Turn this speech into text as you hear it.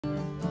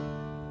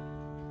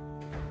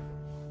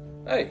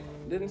Hey,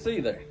 didn't see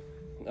you there.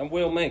 I'm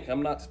Will Mink.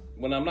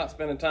 When I'm not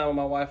spending time with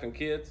my wife and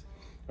kids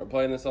or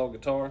playing this old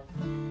guitar,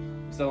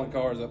 I'm selling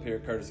cars up here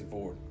at Courtesy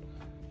Ford.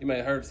 You may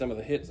have heard some of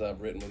the hits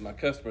I've written with my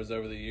customers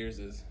over the years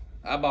is,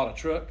 I bought a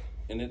truck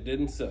and it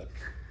didn't suck.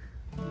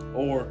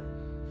 Or,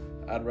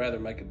 I'd rather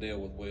make a deal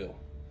with Will.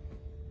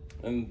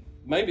 And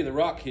maybe the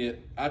rock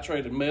hit, I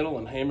traded metal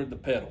and hammered the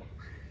pedal.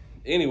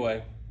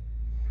 Anyway,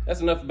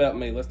 that's enough about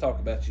me. Let's talk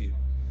about you.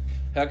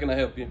 How can I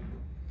help you?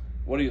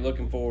 What are you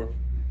looking for?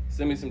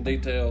 Send me some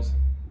details.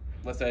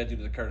 Let's add you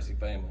to the Courtesy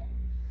family.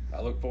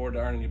 I look forward to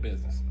earning your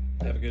business.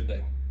 Have a good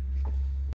day.